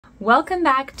Welcome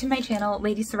back to my channel,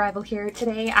 Lady Survival here.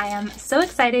 Today I am so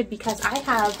excited because I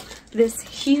have this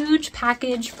huge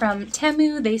package from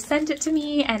Temu. They sent it to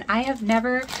me and I have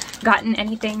never gotten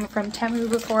anything from Temu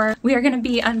before. We are going to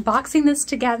be unboxing this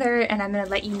together and I'm going to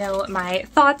let you know my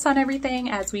thoughts on everything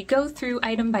as we go through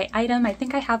item by item. I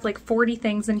think I have like 40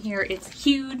 things in here. It's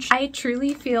huge. I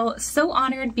truly feel so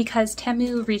honored because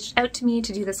Temu reached out to me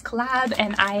to do this collab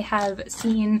and I have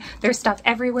seen their stuff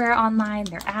everywhere online,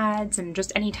 their ads, and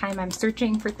just anytime I'm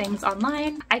searching for things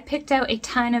online. I picked out a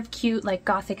ton of cute like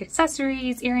Gothic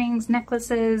accessories, earrings,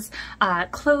 necklaces,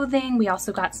 clothing. We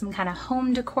also got some kind of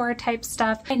home decor type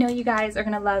stuff. I know you guys are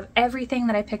gonna love everything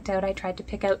that I picked out. I tried to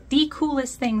pick out the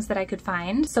coolest things that I could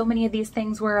find. So many of these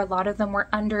things were, a lot of them were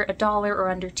under $1 or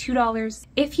under $2.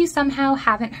 If you somehow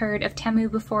haven't heard of Temu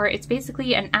before, it's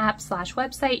basically an app slash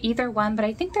website, either one, but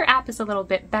I think their app is a little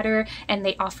bit better and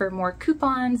they offer more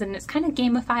coupons and it's kind of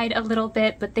gamified a little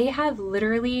bit, but they have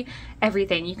literally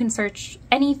everything. You can search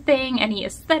anything, any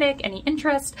aesthetic, any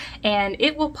interest, and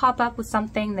it will pop up with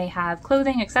something. They have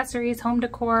clothing, accessories, home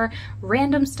decor,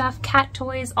 random stuff, cat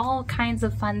toys, all kinds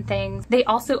of fun things. They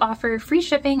also offer free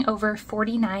shipping over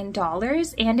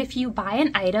 $49, and if you buy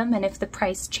an item and if the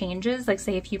price changes, like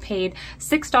say if you paid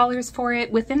 $6 for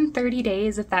it, within 30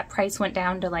 days, if that price went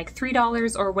down to like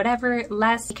 $3 or whatever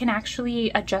less, you can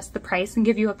actually adjust the price and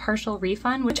give you a partial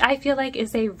refund, which I feel like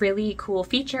is a really cool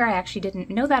feature. I actually didn't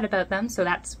know that about them, so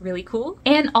that's really cool.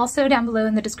 And also down below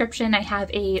in the description I have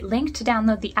a link to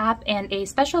download the app and a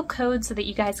special code so that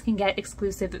you guys can get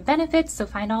exclusive benefits, so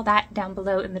find all that down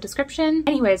below in the description.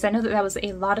 Anyways, I know that that was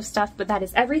a lot of stuff, but that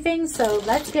is everything, so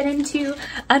let's get into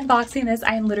unboxing this.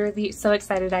 I am literally so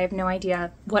excited. I have no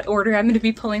idea what order I'm going to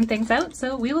be pulling things out,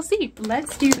 so we will see.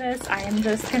 Let's do this. I am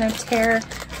just going to tear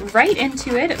right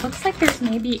into it. It looks like there's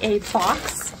maybe a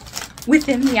box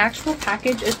within the actual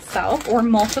package itself, or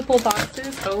multiple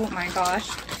boxes. Oh my gosh.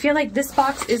 I feel like this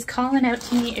box is calling out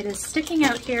to me. It is sticking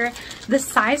out here. The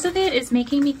size of it is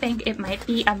making me think it might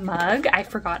be a mug. I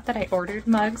forgot that I ordered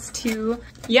mugs too.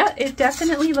 Yeah, it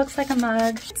definitely looks like a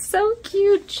mug. It's so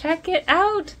cute. Check it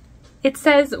out. It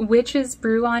says Witch's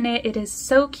Brew on it. It is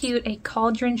so cute. A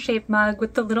cauldron shaped mug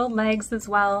with the little legs as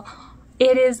well.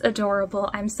 It is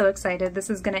adorable. I'm so excited. This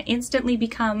is gonna instantly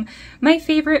become my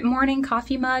favorite morning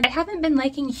coffee mug. I haven't been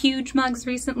liking huge mugs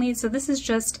recently, so this is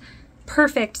just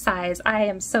perfect size. I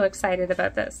am so excited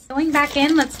about this. Going back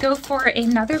in, let's go for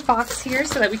another box here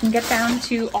so that we can get down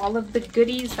to all of the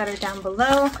goodies that are down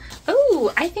below.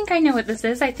 Oh, I think I know what this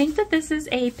is. I think that this is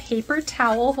a paper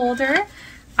towel holder.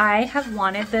 I have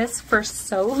wanted this for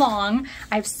so long.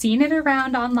 I've seen it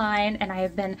around online and I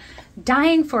have been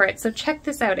dying for it. So check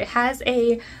this out. It has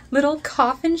a little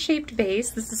coffin shaped base.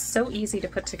 This is so easy to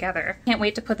put together. Can't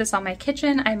wait to put this on my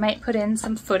kitchen. I might put in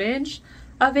some footage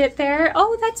of it there.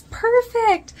 Oh, that's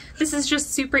perfect. This is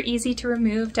just super easy to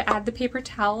remove to add the paper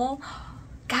towel.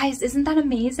 Guys, isn't that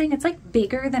amazing? It's like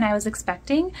bigger than I was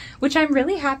expecting, which I'm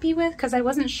really happy with because I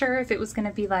wasn't sure if it was going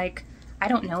to be like, I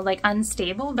don't know, like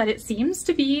unstable, but it seems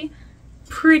to be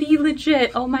pretty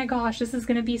legit. Oh my gosh, this is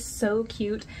gonna be so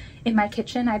cute in my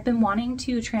kitchen. I've been wanting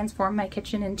to transform my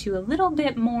kitchen into a little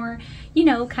bit more, you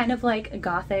know, kind of like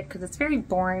Gothic, because it's very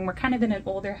boring. We're kind of in an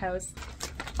older house.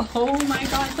 Oh my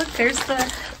god, look, there's the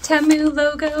Temu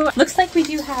logo. Looks like we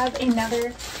do have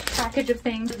another package of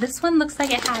things. This one looks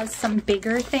like it has some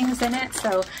bigger things in it,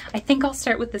 so I think I'll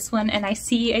start with this one, and I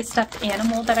see a stuffed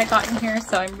animal that I got in here,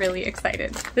 so I'm really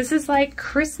excited. This is like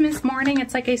Christmas morning.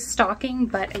 It's like a stocking,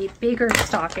 but a bigger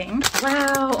stocking.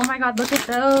 Wow, oh my god, look at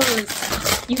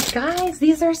those. You guys,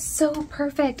 these are so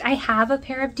perfect. I have a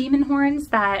pair of demon horns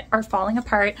that are falling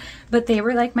apart, but they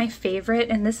were like my favorite,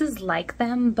 and this is like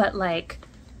them, but like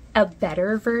a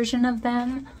better version of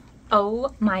them.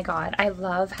 Oh my god, I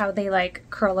love how they like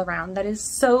curl around. That is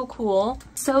so cool.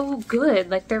 So good.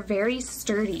 Like they're very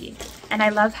sturdy. And I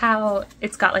love how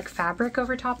it's got like fabric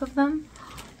over top of them.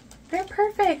 They're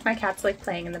perfect. My cat's like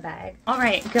playing in the bag. All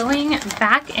right, going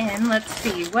back in, let's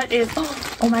see what is,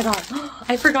 oh my god,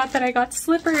 I forgot that I got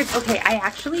slippers. Okay, I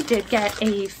actually did get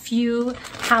a few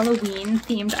Halloween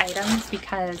themed items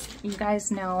because you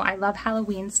guys know I love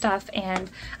Halloween stuff and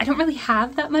I don't really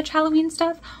have that much Halloween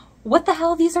stuff. What the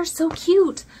hell? These are so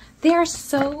cute. They are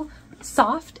so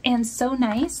soft and so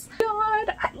nice.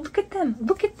 God, look at them.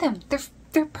 Look at them.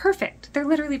 They're perfect. They're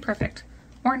literally perfect.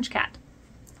 Orange cat.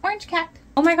 Orange cat.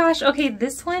 Oh my gosh, okay,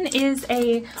 this one is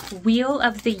a Wheel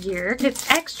of the Year.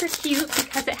 It's extra cute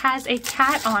because it has a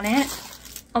cat on it.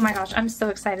 Oh my gosh, I'm so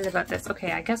excited about this.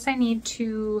 Okay, I guess I need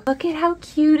to look at how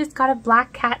cute. It's got a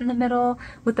black cat in the middle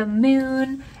with a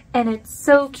moon, and it's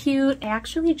so cute. I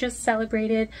actually just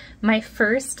celebrated my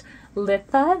first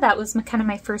Litha. That was kind of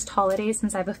my first holiday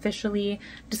since I've officially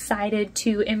decided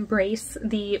to embrace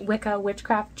the Wicca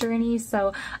witchcraft journey.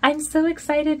 So I'm so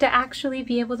excited to actually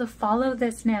be able to follow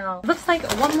this now. Looks like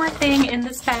one more thing in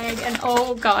this bag, and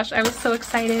oh gosh, I was so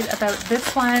excited about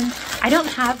this one. I don't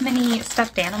have many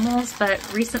stuffed animals,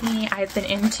 but recently I've been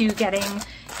into getting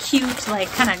cute, like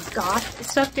kind of goth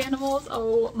stuffed animals.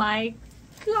 Oh my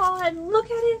god, look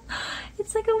at it.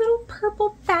 It's like a little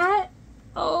purple bat.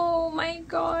 Oh my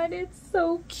god, it's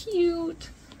so cute.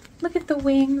 Look at the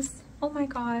wings. Oh my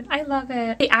god, I love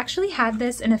it. They actually had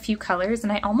this in a few colors,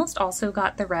 and I almost also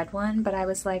got the red one, but I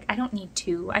was like, I don't need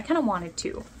two. I kind of wanted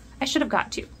two. I should have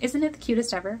got two. Isn't it the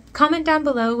cutest ever? Comment down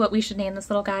below what we should name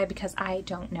this little guy, because I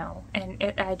don't know, and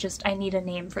I need a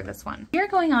name for this one. We're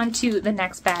going on to the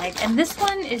next bag, and this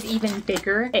one is even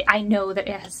bigger. I know that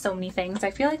it has so many things. I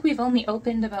feel like we've only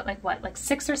opened about like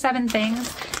 6 or 7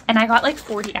 things, and I got like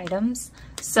 40 items.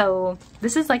 So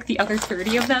this is like the other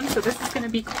 30 of them, so this is going to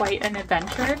be quite an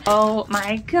adventure. Oh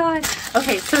my god.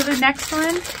 Okay, so the next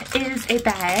one is a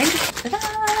bag.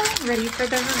 Ta-da! Ready for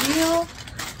the reveal?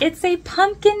 It's a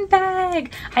pumpkin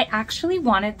bag! I actually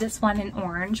wanted this one in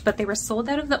orange, but they were sold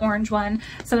out of the orange one,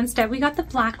 so instead we got the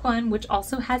black one, which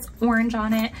also has orange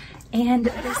on it. And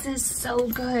this is so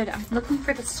good. I'm looking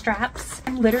for the straps.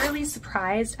 I'm literally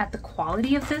surprised at the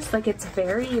quality of this. Like, it's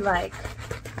very like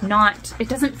not, it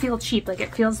doesn't feel cheap. Like,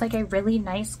 it feels like a really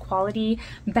nice quality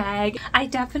bag. I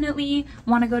definitely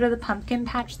want to go to the pumpkin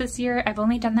patch this year. I've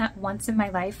only done that once in my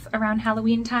life around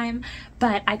Halloween time,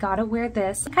 but I gotta wear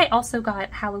this. I also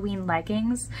got Halloween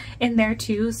leggings in there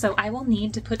too, so I will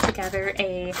need to put together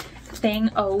a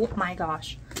thing. Oh my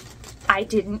gosh. I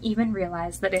didn't even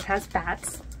realize that it has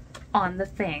bats on the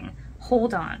thing.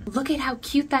 Hold on. Look at how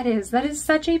cute that is. That is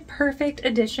such a perfect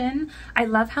addition. I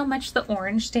love how much the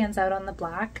orange stands out on the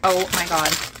black. Oh my god.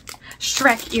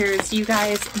 Shrek ears. You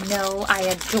guys know I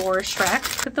adore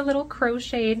Shrek. With the little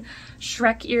crocheted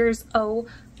Shrek ears. Oh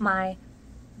my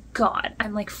god.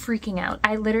 I'm like freaking out.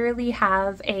 I literally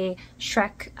have a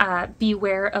Shrek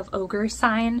beware of ogre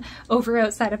sign over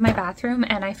outside of my bathroom,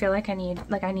 and I feel like I need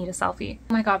a selfie.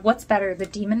 Oh my god, what's better, the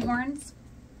demon horns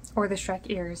or the Shrek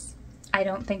ears? I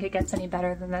don't think it gets any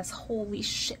better than this. Holy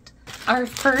shit. Our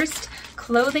first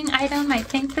clothing item, I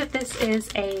think that this is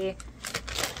a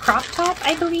crop top,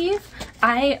 I believe.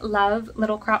 I love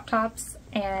little crop tops,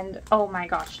 and oh my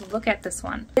gosh, look at this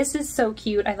one. This is so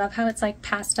cute. I love how it's like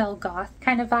pastel goth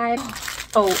kind of vibe.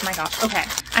 Oh my gosh, okay.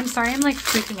 I'm sorry I'm like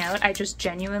freaking out. I just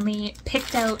genuinely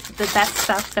picked out the best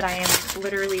stuff that I am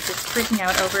literally just freaking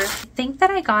out over. I think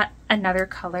that I got another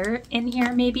color in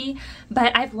here maybe,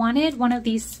 but I've wanted one of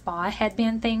these spa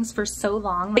headband things for so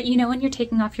long. But you know when you're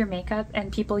taking off your makeup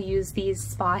and people use these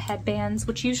spa headbands,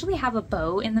 which usually have a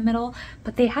bow in the middle,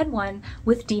 but they had one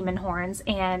with demon horns,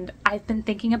 and I've been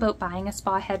thinking about buying a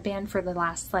spa headband for the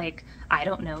last like, I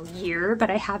don't know, year, but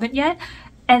I haven't yet.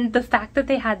 And the fact that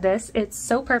they had this, it's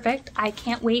so perfect. I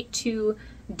can't wait to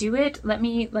do it. Let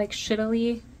me like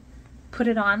shittily put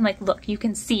it on. Like, look, you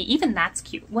can see, even that's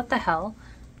cute. What the hell?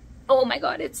 Oh my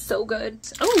god, it's so good.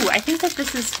 Oh, I think that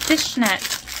this is fishnet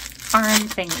arm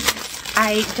thingies.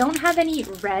 I don't have any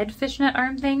red fishnet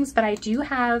arm things, but I do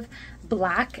have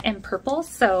black and purple,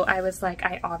 so I was like,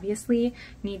 I obviously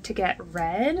need to get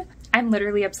red. I'm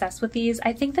literally obsessed with these.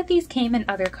 I think that these came in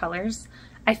other colors.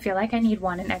 I feel like I need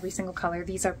one in every single color.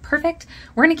 These are perfect.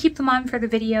 We're gonna keep them on for the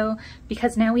video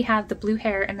because now we have the blue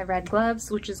hair and the red gloves,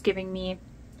 which is giving me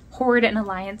Horde and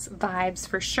Alliance vibes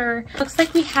for sure. Looks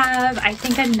like we have, I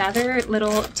think, another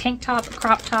little tank top,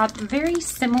 crop top, very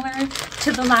similar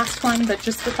to the last one, but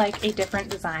just with like a different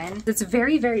design. It's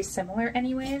very, very similar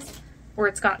anyways, or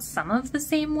it's got some of the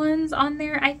same ones on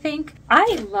there, I think.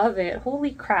 I love it.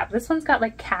 Holy crap. This one's got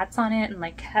like cats on it and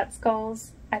like cat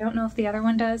skulls. I don't know if the other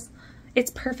one does. It's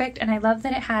perfect, and I love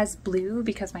that it has blue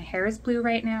because my hair is blue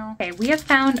right now. Okay, we have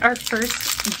found our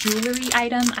first jewelry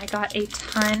item. I got a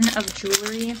ton of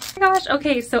jewelry. Oh my gosh,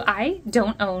 okay, so I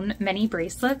don't own many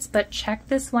bracelets, but check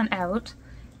this one out.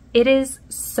 It is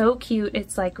so cute.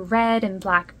 It's like red and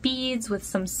black beads with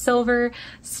some silver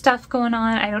stuff going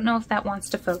on. I don't know if that wants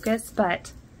to focus,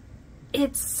 but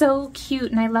it's so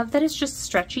cute, and I love that it's just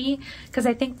stretchy, because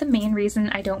I think the main reason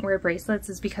I don't wear bracelets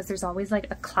is because there's always like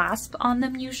a clasp on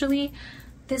them usually.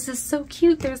 This is so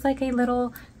cute. There's like a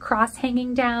little cross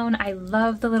hanging down. I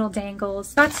love the little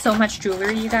dangles. Got so much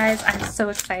jewelry, you guys. I'm so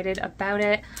excited about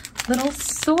it. Little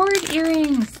sword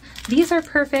earrings. These are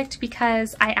perfect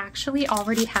because I actually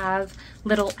already have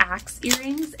little axe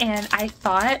earrings, and I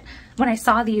thought when I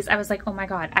saw these, I was like, oh my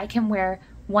god, I can wear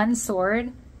one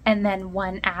sword and then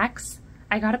one axe.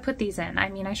 I gotta put these in. I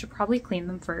mean, I should probably clean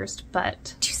them first,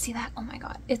 but do you see that? Oh my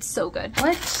god, it's so good.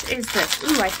 What is this?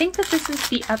 Ooh, I think that this is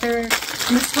the other,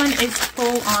 this one is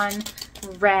full on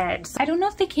red. I don't know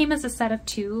if they came as a set of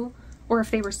 2 or if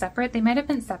they were separate. They might have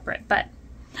been separate, but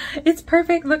it's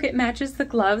perfect. Look, it matches the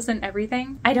gloves and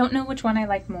everything. I don't know which one I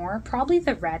like more. Probably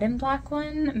the red and black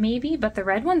one, maybe, but the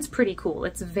red one's pretty cool.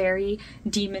 It's very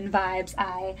demon vibes.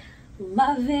 I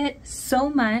love it so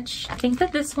much. I think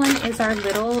that this one is our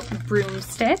little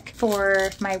broomstick for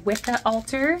my Wicca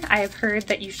altar. I have heard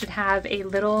that you should have a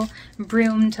little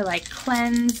broom to like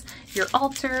cleanse your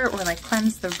altar or like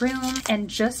cleanse the room, and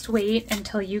just wait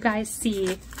until you guys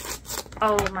see.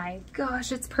 Oh my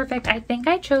gosh, it's perfect. I think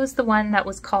I chose the one that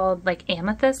was called like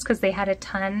amethyst because they had a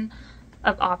ton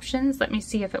of options. Let me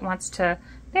see if it wants to,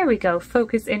 there we go,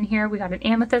 focus in here. We got an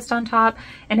amethyst on top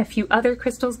and a few other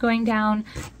crystals going down.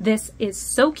 This is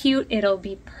so cute. It'll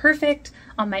be perfect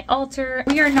on my altar.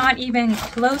 We are not even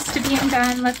close to being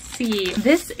done. Let's see.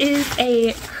 This is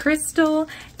a crystal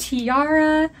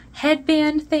tiara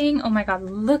headband thing. Oh my god,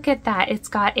 look at that. It's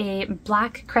got a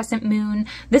black crescent moon.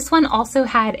 This one also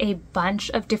had a bunch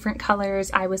of different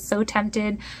colors. I was so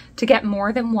tempted to get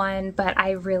more than one, but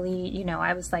I really, you know,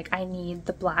 I was like, I need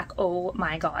the black. Oh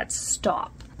my god,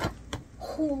 stop.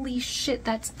 Holy shit,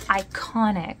 that's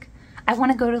iconic. I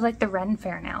want to go to like the Ren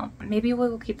Fair now. Maybe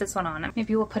we'll keep this one on.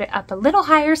 Maybe we'll put it up a little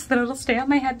higher so that it'll stay on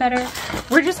my head better.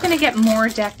 We're just going to get more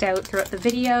decked out throughout the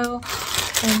video.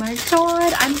 Oh my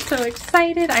god, I'm so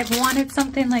excited. I've wanted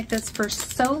something like this for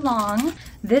so long.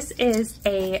 This is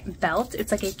a belt.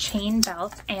 It's like a chain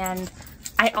belt, and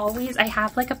I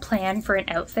have like a plan for an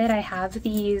outfit. I have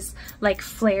these like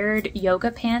flared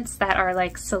yoga pants that are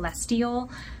like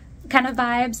celestial kind of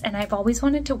vibes, and I've always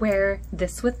wanted to wear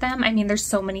this with them. I mean, there's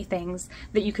so many things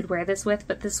that you could wear this with,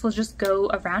 but this will just go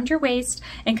around your waist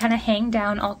and kind of hang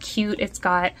down all cute. It's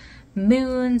got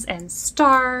moons and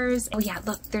stars. Oh yeah,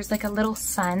 look, there's like a little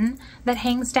sun that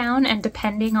hangs down, and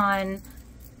depending on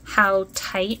how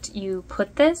tight you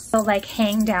put this, it'll like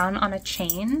hang down on a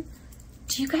chain.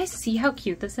 Do you guys see how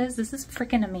cute this is? This is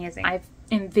freaking amazing. I've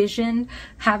envisioned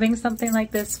having something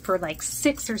like this for like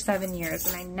 6 or 7 years,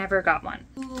 and I never got one.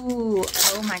 Ooh,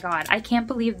 oh my god. I can't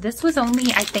believe this was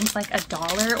only, I think, like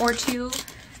 $1 or $2,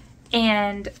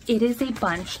 and it is a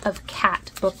bunch of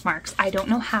cat bookmarks. I don't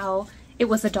know how it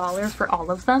was $1 for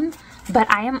all of them, but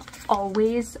I am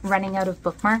always running out of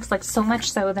bookmarks, like so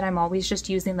much so that I'm always just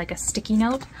using like a sticky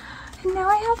note. And now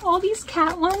I have all these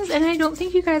cat ones, and I don't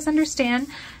think you guys understand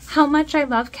how much I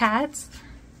love cats.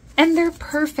 And they're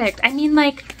perfect. I mean,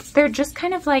 like, they're just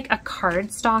kind of like a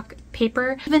cardstock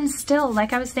paper. Even still,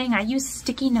 like I was saying, I use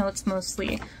sticky notes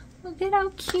mostly. Look at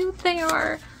how cute they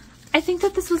are. I think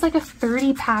that this was like a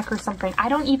 30 pack or something. I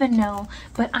don't even know,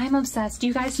 but I'm obsessed.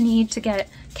 You guys need to get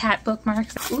cat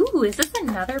bookmarks. Ooh, is this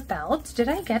another belt? Did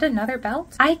I get another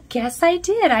belt? I guess I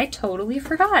did. I totally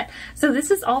forgot. So this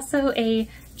is also a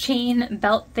chain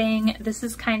belt thing. This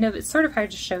is kind of, it's sort of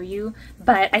hard to show you,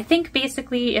 but I think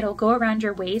basically it'll go around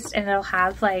your waist and it'll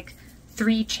have like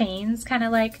 3 chains kind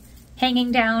of like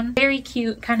hanging down. Very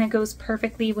cute, kind of goes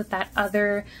perfectly with that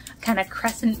other kind of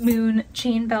crescent moon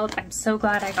chain belt. I'm so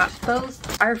glad I got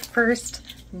both. Our first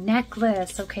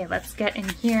necklace. Okay, let's get in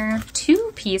here.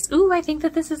 2-piece. Ooh, I think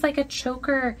that this is like a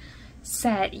choker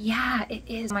set. Yeah, it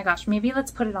is. Oh my gosh, maybe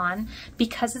let's put it on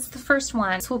because it's the first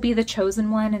one. This will be the chosen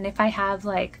one, and if I have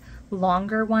like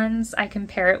longer ones, I can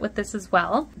pair it with this as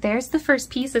well. There's the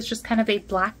first piece. It's just kind of a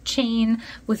black chain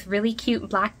with really cute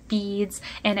black beads,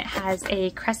 and it has a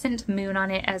crescent moon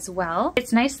on it as well.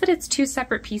 It's nice that it's 2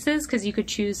 separate pieces because you could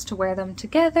choose to wear them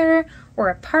together or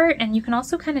apart, and you can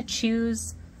also kind of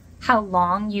choose how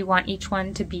long you want each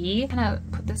one to be. I'm gonna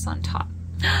put this on top.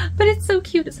 But it's so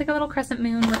cute. It's like a little crescent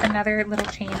moon with another little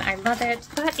chain. I love it.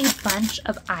 Got a bunch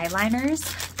of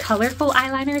eyeliners, colorful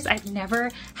eyeliners. I've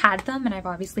never had them, and I've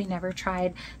obviously never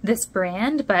tried this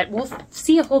brand, but we'll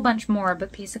see a whole bunch more.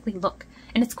 But basically, look.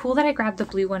 And it's cool that I grabbed the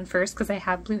blue one first because I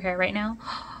have blue hair right now.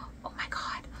 Oh my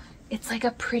god. It's like a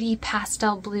pretty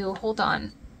pastel blue. Hold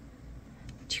on.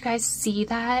 Do you guys see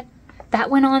that?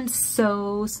 That went on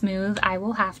so smooth. I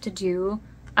will have to do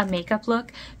a makeup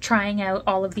look trying out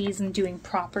all of these and doing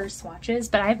proper swatches,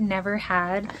 but I've never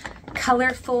had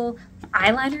colorful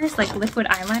eyeliners, like liquid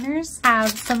eyeliners. Have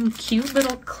some cute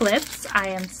little clips. I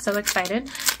am so excited.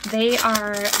 They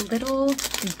are little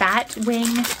bat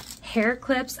wing hair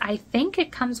clips. I think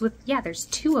it comes with, yeah, there's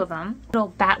 2 of them. Little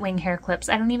bat wing hair clips.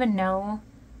 I don't even know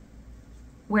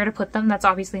where to put them. That's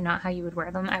obviously not how you would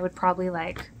wear them. I would probably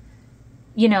like,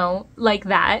 you know, like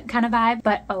that kind of vibe.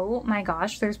 But oh my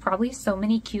gosh, there's probably so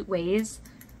many cute ways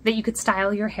that you could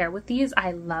style your hair with these.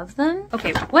 I love them.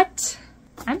 Okay, what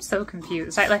I'm so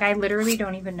confused. I literally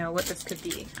don't even know what this could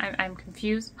be. I'm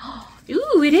confused.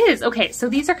 Ooh, it is. Okay, so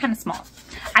these are kind of small.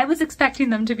 I was expecting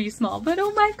them to be small, but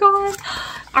oh my god.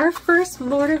 Our first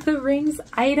Lord of the Rings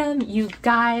item, you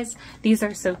guys. These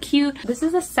are so cute. This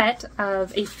is a set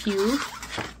of a few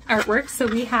artworks. So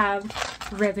we have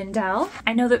Rivendell.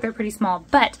 I know that they're pretty small,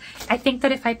 but I think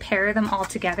that if I pair them all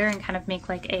together and kind of make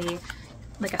like a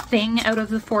thing out of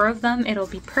the 4 of them, it'll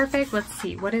be perfect. Let's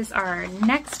see, what is our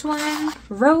next one?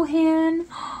 Rohan.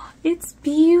 It's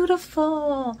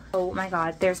beautiful. Oh my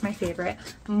god, there's my favorite.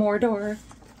 Mordor.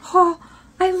 Oh,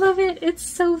 I love it. It's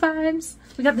so vibes.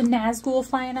 We got the Nazgul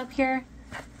flying up here.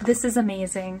 This is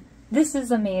amazing. This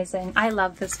is amazing. I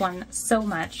love this one so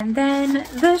much. And then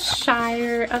the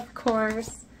Shire, of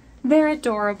course. They're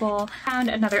adorable. Found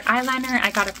another eyeliner.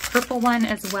 I got a purple one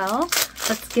as well.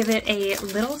 Let's give it a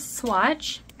little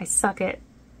swatch. I suck at,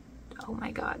 oh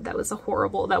my god, that was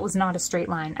that was not a straight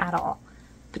line at all.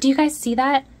 But do you guys see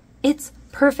that? It's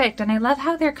perfect. And I love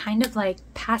how they're kind of like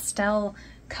pastel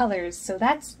colors. So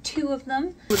that's 2 of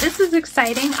them. This is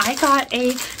exciting. I got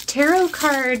a tarot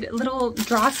card little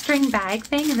drawstring bag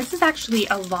thing, and this is actually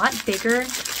a lot bigger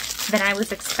than I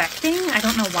was expecting. I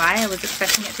don't know why I was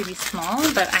expecting it to be small,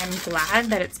 but I'm glad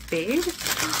that it's big.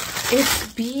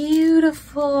 It's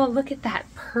beautiful. Look at that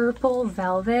purple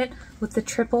velvet with the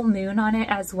triple moon on it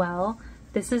as well.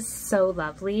 This is so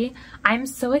lovely. I'm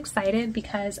so excited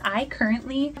because I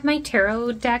currently have my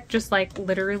tarot deck just like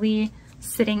literally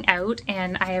sitting out,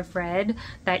 and I have read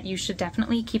that you should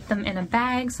definitely keep them in a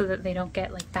bag so that they don't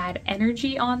get like bad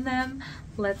energy on them.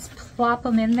 Let's plop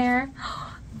them in there.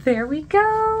 There we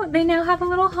go. They now have a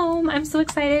little home. I'm so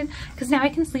excited because now I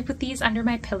can sleep with these under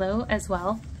my pillow as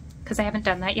well, because I haven't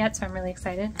done that yet, so I'm really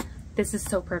excited. This is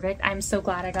so perfect. I'm so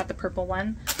glad I got the purple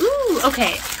one. Ooh,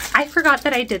 okay. I forgot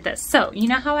that I did this. So, you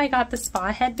know how I got the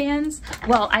spa headbands?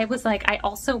 Well, I was like, I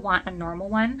also want a normal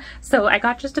one. So I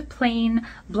got just a plain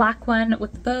black one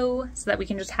with the bow so that we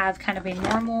can just have kind of a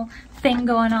normal thing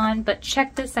going on. But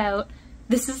check this out.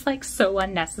 This is like so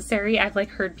unnecessary. I've like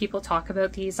heard people talk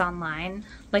about these online.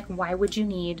 Like, why would you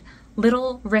need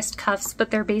little wrist cuffs?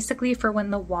 But they're basically for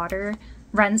when the water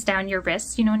runs down your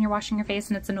wrists, you know, when you're washing your face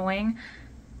and it's annoying.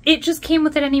 It just came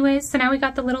with it anyways, so now we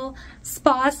got the little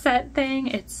spa set thing.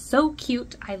 It's so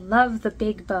cute. I love the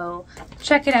big bow.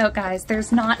 Check it out, guys.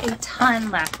 There's not a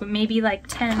ton left, but maybe like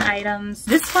 10 items.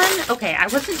 This one, okay, I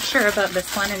wasn't sure about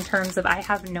this one in terms of I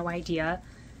have no idea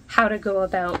how to go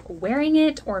about wearing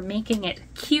it or making it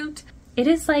cute. It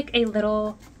is like a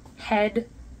little head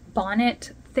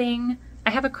bonnet thing.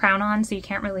 I have a crown on, so you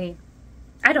can't really,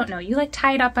 I don't know, you like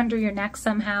tie it up under your neck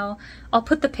somehow. I'll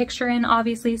put the picture in,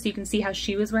 obviously, so you can see how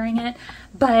she was wearing it.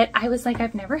 But I was like,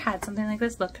 I've never had something like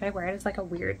this. Look, could I wear it as like a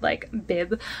weird like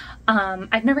bib?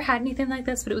 I've never had anything like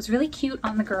this, but it was really cute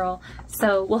on the girl.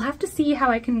 So we'll have to see how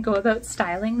I can go about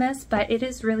styling this, but it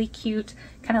is really cute,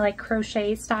 kind of like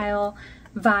crochet style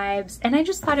vibes, and I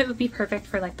just thought it would be perfect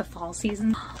for like the fall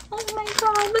season. Oh my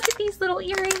god, look at these little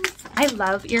earrings. I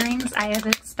love earrings. I have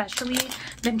especially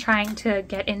been trying to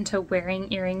get into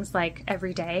wearing earrings like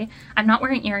every day. I'm not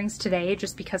wearing earrings today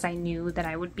just because I knew that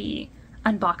I would be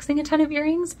unboxing a ton of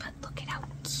earrings, but look at how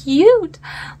cute.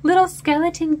 Little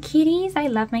skeleton kitties. I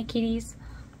love my kitties.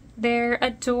 They're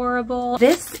adorable.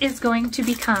 This is going to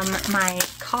become my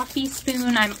coffee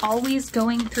spoon. I'm always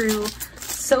going through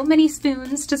so many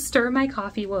spoons to stir my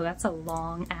coffee. Whoa, that's a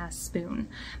long ass spoon.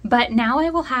 But now I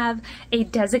will have a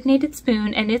designated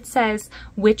spoon, and it says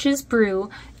Witch's Brew,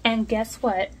 and guess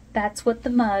what? That's what the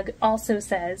mug also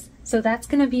says. So that's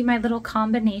gonna be my little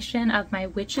combination of my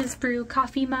Witch's Brew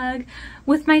coffee mug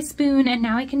with my spoon, and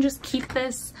now I can just keep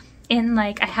this in,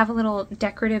 like, I have a little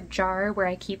decorative jar where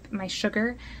I keep my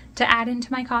sugar to add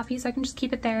into my coffee, so I can just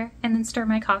keep it there and then stir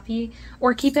my coffee,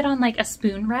 or keep it on like a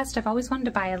spoon rest. I've always wanted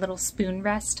to buy a little spoon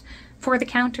rest for the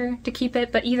counter to keep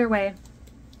it, but either way,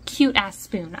 cute ass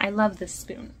spoon. I love this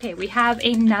spoon. Okay, we have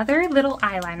another little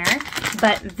eyeliner,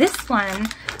 but this one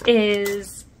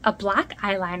is a black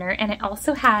eyeliner, and it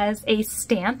also has a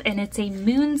stamp, and it's a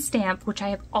moon stamp, which I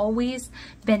have always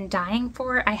been dying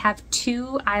for. I have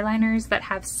 2 eyeliners that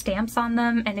have stamps on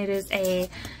them, and it is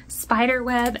a spider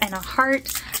web and a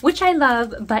heart, which I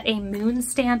love, but a moon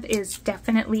stamp is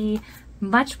definitely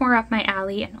much more up my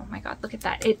alley. And oh my god, look at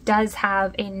that. It does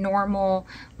have a normal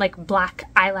like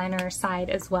black eyeliner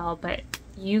side as well, but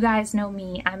you guys know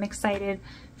me. I'm excited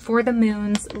for the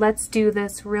moons. Let's do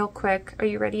this real quick. Are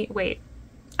you ready? Wait.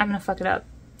 I'm gonna fuck it up.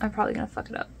 I'm probably gonna fuck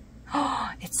it up.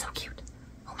 Oh, it's so cute.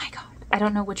 Oh my god. I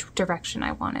don't know which direction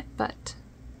I want it, but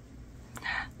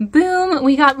boom,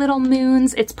 we got little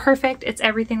moons. It's perfect. It's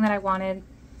everything that I wanted.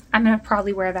 I'm gonna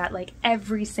probably wear that like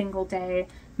every single day.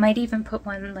 Might even put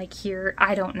one like here.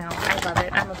 I don't know. I love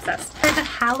it. I'm obsessed. For the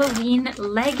Halloween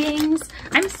leggings,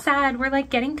 I'm sad we're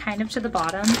like getting kind of to the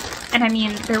bottom. And I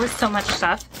mean, there was so much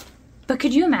stuff. But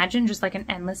could you imagine just like an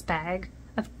endless bag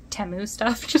of Temu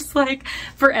stuff? Just like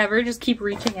forever, just keep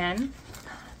reaching in.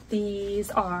 These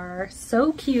are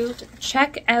so cute.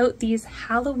 Check out these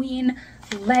Halloween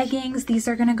leggings. These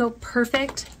are gonna go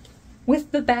perfect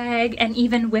with the bag and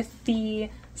even with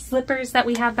the slippers that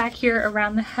we have back here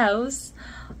around the house.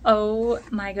 Oh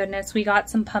my goodness, we got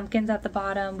some pumpkins at the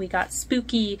bottom. We got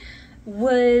spooky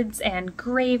woods and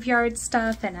graveyard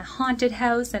stuff and a haunted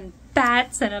house and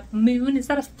bats and a moon. Is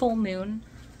that a full moon?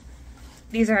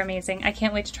 These are amazing. I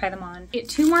can't wait to try them on.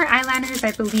 Two more eyeliners.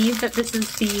 I believe that this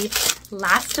is the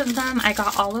last of them. I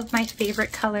got all of my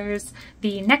favorite colors.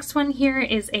 The next one here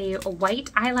is a white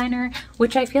eyeliner,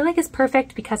 which I feel like is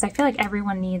perfect because I feel like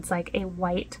everyone needs like a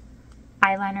white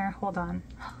eyeliner. Hold on.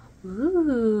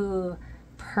 Ooh,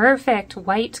 perfect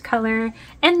white color.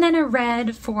 And then a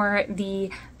red for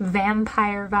the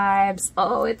vampire vibes.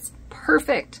 Oh, it's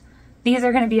perfect. These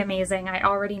are going to be amazing. I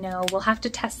already know. We'll have to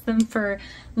test them for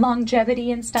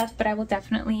longevity and stuff, but I will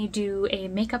definitely do a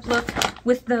makeup look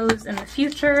with those in the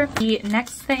future. The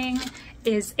next thing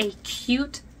is a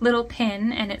cute little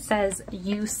pin, and it says,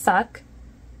 "You suck."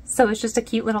 So it's just a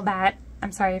cute little bat.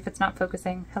 I'm sorry if it's not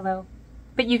focusing. Hello.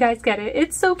 But you guys get it.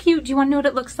 It's so cute. Do you want to know what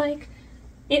it looks like?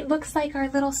 It looks like our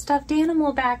little stuffed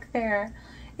animal back there.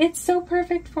 It's so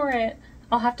perfect for it.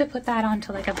 I'll have to put that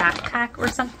onto like a backpack or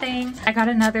something. I got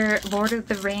another Lord of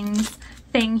the Rings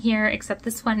thing here, except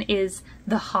this one is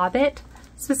The Hobbit.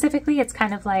 Specifically, it's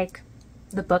kind of like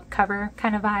the book cover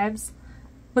kind of vibes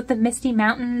with the misty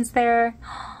mountains there.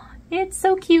 It's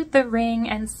so cute, the ring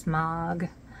and Smog.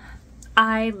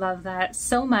 I love that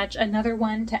so much. Another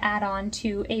one to add on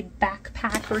to a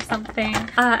backpack or something.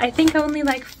 I think only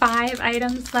like 5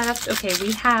 items left. Okay,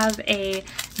 we have a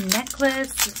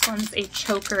necklace. This one's a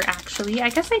choker actually. I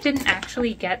guess I didn't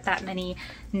actually get that many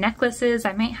necklaces.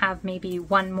 I might have maybe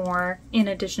one more in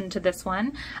addition to this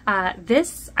one.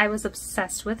 This I was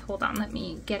obsessed with. Hold on, let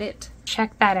me get it.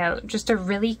 Check that out. Just a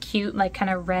really cute like kind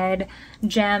of red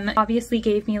gem. Obviously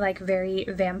gave me like very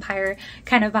vampire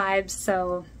kind of vibes,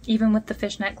 so even with the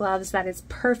fishnet gloves, that is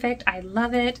perfect. I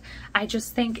love it. I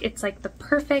just think it's like the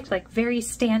perfect, like very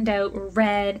standout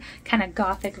red kind of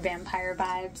gothic vampire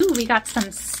vibes. Ooh, we got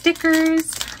some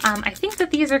stickers. I think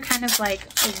that these are kind of like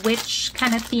witch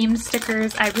kind of themed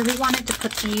stickers. I really wanted to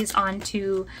put these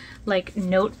onto like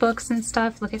notebooks and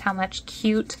stuff. Look at how much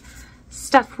cute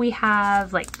stuff we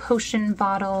have, like potion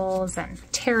bottles and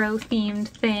tarot themed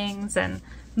things and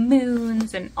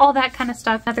moons and all that kind of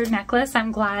stuff. Another necklace.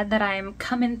 I'm glad that I'm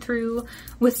coming through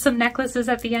with some necklaces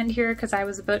at the end here because I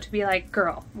was about to be like,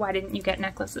 girl, why didn't you get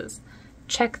necklaces?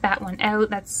 Check that one out.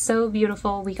 That's so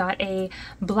beautiful. We got a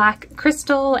black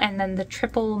crystal and then the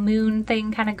triple moon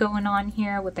thing kind of going on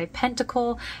here with a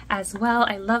pentacle as well.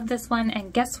 I love this one,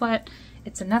 and guess what?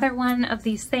 It's another one of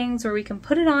these things where we can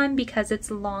put it on because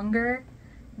it's longer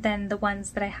than the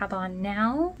ones that I have on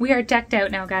now. We are decked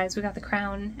out now, guys. We got the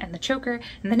crown and the choker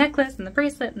and the necklace and the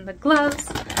bracelet and the gloves.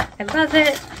 I love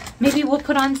it. Maybe we'll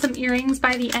put on some earrings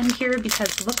by the end here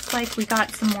because it looks like we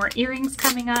got some more earrings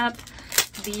coming up.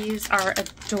 These are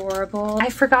adorable. I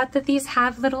forgot that these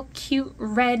have little cute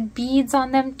red beads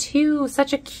on them too.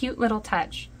 Such a cute little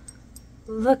touch.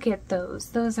 Look at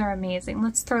those. Those are amazing.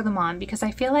 Let's throw them on because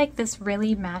I feel like this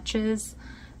really matches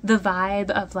the vibe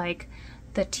of like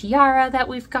the tiara that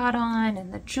we've got on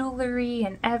and the jewelry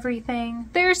and everything.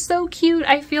 They're so cute.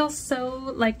 I feel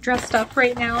so like dressed up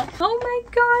right now. Oh my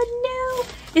god,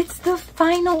 no! It's the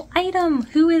final item.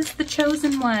 Who is the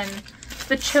chosen one?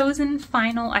 The chosen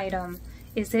final item.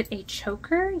 Is it a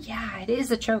choker? Yeah, it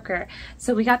is a choker.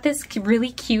 So we got this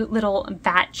really cute little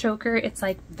bat choker. It's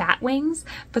like bat wings,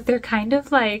 but they're kind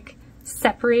of like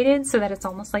separated so that it's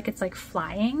almost like it's like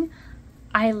flying.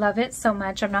 I love it so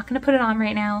much. I'm not going to put it on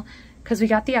right now because we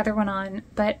got the other one on,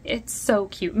 but it's so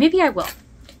cute. Maybe I will.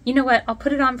 You know what? I'll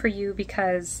put it on for you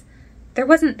because there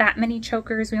wasn't that many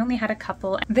chokers. We only had a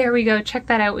couple. There we go. Check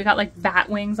that out. We got like bat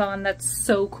wings on. That's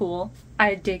so cool.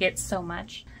 I dig it so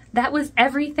much. That was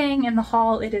everything in the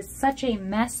haul. It is such a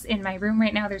mess in my room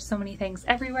right now. There's so many things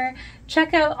everywhere.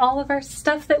 Check out all of our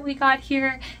stuff that we got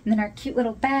here and then our cute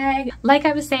little bag. Like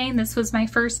I was saying, this was my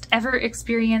first ever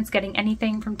experience getting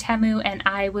anything from Temu, and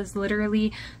I was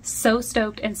literally so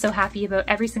stoked and so happy about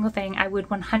every single thing. I would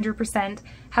 100%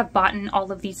 have bought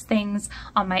all of these things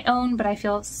on my own, but I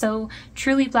feel so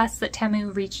truly blessed that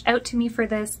Temu reached out to me for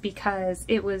this because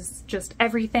it was just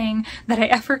everything that I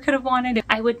ever could have wanted.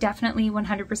 I would definitely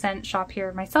 100% 100% shop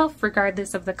here myself,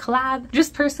 regardless of the collab.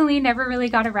 Just personally never really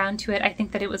got around to it. I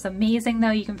think that it was amazing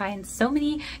though. You can find so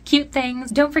many cute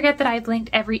things. Don't forget that I've linked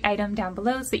every item down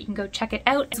below so that you can go check it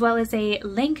out, as well as a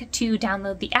link to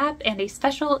download the app and a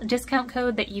special discount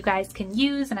code that you guys can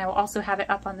use, and I will also have it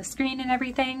up on the screen and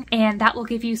everything, and that will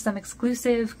give you some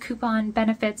exclusive coupon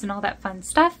benefits and all that fun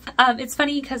stuff. It's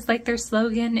funny because like their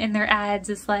slogan in their ads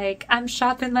is like, I'm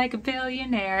shopping like a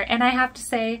billionaire, and I have to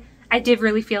say I did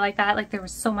really feel like that. Like there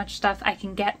was so much stuff I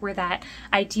can get where that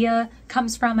idea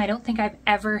comes from. I don't think I've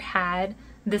ever had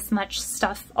this much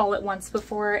stuff all at once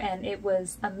before, and it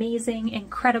was amazing,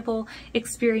 incredible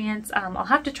experience. I'll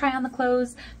have to try on the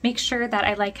clothes, make sure that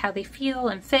I like how they feel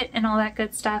and fit and all that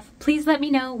good stuff. Please let me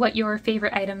know what your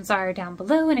favorite items are down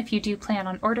below, and if you do plan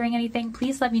on ordering anything,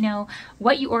 please let me know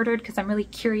what you ordered, because I'm really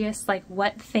curious like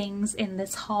what things in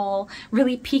this haul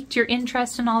really piqued your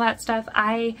interest and all that stuff.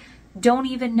 I don't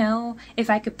even know if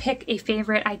I could pick a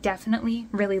favorite. I definitely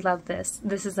really love this.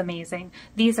 This is amazing.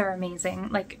 These are amazing.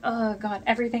 Like, oh god,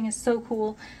 everything is so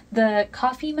cool. The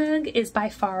coffee mug is by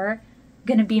far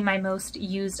gonna be my most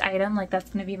used item. Like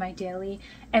that's gonna be my daily,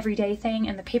 everyday thing.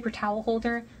 And the paper towel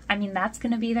holder, I mean, that's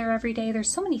gonna be there every day. There's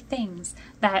so many things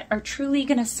that are truly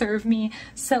gonna serve me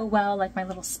so well, like my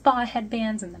little spa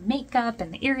headbands and the makeup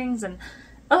and the earrings, and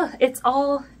it's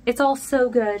all so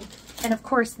good. And of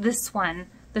course this one,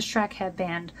 the Shrek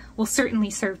headband, will certainly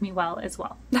serve me well as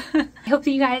well. I hope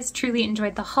that you guys truly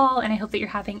enjoyed the haul, and I hope that you're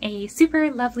having a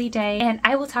super lovely day, and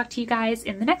I will talk to you guys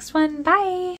in the next one. Bye!